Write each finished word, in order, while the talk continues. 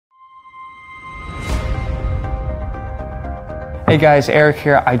Hey guys, Eric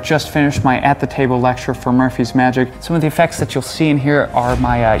here. I just finished my At the Table lecture for Murphy's Magic. Some of the effects that you'll see in here are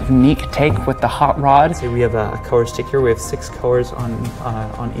my unique take with the hot rod. So we have a color stick here. We have 6 colors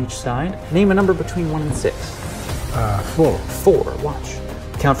on each side. Name a number between 1 and 6. 4. 4. Watch.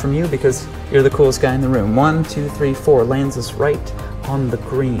 Count from you because you're the coolest guy in the room. 1, 2, 3, 4 lands us right on the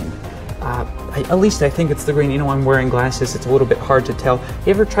green. At least I think it's the green. You know, I'm wearing glasses. It's a little bit hard to tell. You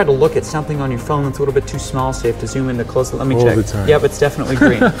ever try to look at something on your phone that's a little bit too small, so you have to zoom in to close it? Let me check. All the time. Yep, it's definitely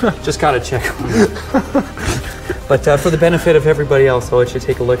green. Just gotta check on it. But for the benefit of everybody else, I'll let you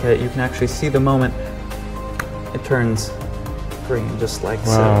take a look at it. You can actually see the moment it turns green, just like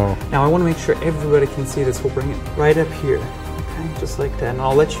so. Now I want to make sure everybody can see this. We'll bring it right up here, okay, just like that. And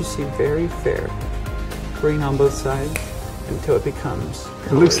I'll let you see very fair green on both sides until it becomes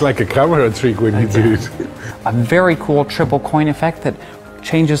It looks like a camera trick when you do it. A very cool triple coin effect that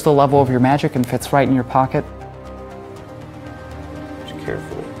changes the level of your magic and fits right in your pocket. Just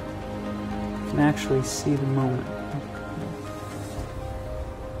carefully. You can actually see the moment.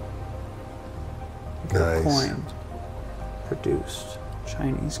 Nice. Coin produced.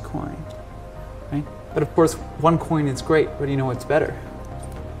 Chinese coin. Right? But of course, 1 coin is great, but you know what's better?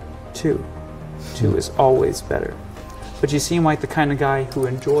 2. 2 is always better. But you seem like the kind of guy who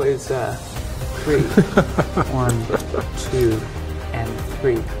enjoys 3. 1, 2, and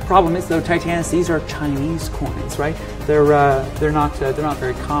 3. Problem is though, Titanus, these are Chinese coins, right? They're not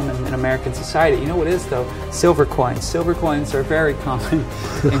very common in American society. You know what is though? Silver coins. Silver coins are very common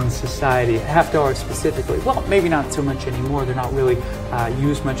in society. $50 specifically. Well, maybe not so much anymore. They're not really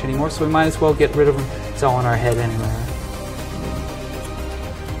used much anymore, so we might as well get rid of them. It's all in our head anyway.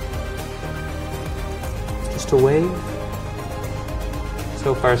 Just a wave.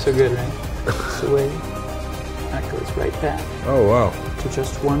 So far, so good, right? Just a wave. That goes right back. Oh, wow. To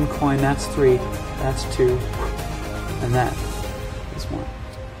just 1 coin. That's 3. That's 2. And that is 1.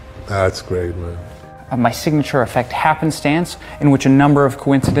 That's great, man. My signature effect, Happenstance, in which a number of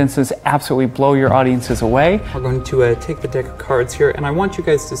coincidences absolutely blow your audiences away. We're going to take the deck of cards here, and I want you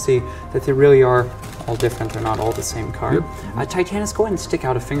guys to see that they really are all different. They're not all the same card. Yep. Titanus, go ahead and stick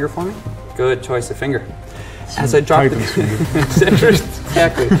out a finger for me. Good choice of finger. As I drop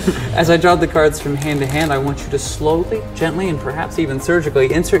exactly. As I drop the cards from hand to hand, I want you to slowly, gently, and perhaps even surgically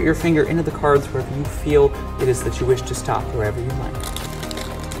insert your finger into the cards wherever you feel it is that you wish to stop, wherever you like.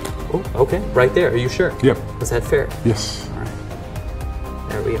 Oh, okay, right there. Are you sure? Yep. Was that fair? Yes. All right.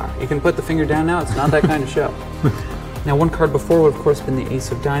 There we are. You can put the finger down now. It's not that kind of show. Now, 1 card before would, of course, been the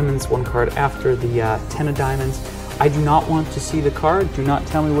Ace of Diamonds. 1 card after the 10 of Diamonds. I do not want to see the card. Do not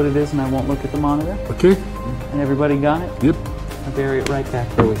tell me what it is, and I won't look at the monitor. Okay. And everybody got it? Yep. I'll bury it right back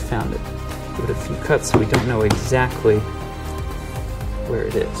where we found it. Give it a few cuts so we don't know exactly where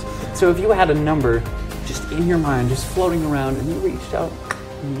it is. So if you had a number just in your mind, just floating around, and you reached out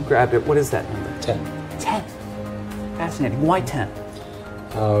and you grabbed it, what is that number? 10. 10. Fascinating. Why 10?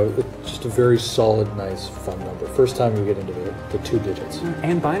 Just a very solid, nice, fun number. First time you get into the 2 digits.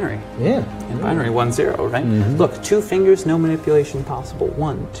 And binary. Yeah. And binary, 1, 0, right? Mm-hmm. Look, 2 fingers, no manipulation possible.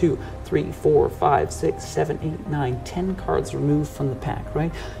 1, 2, 3, 4, 5, 6, 7, 8, 9, 10 cards removed from the pack,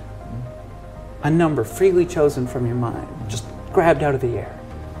 right? A number freely chosen from your mind, just grabbed out of the air.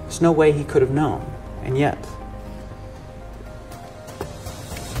 There's no way he could have known, and yet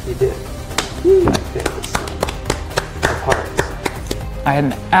he did. Like this. Of hearts. I had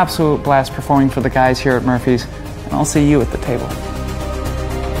an absolute blast performing for the guys here at Murphy's, and I'll see you at the table.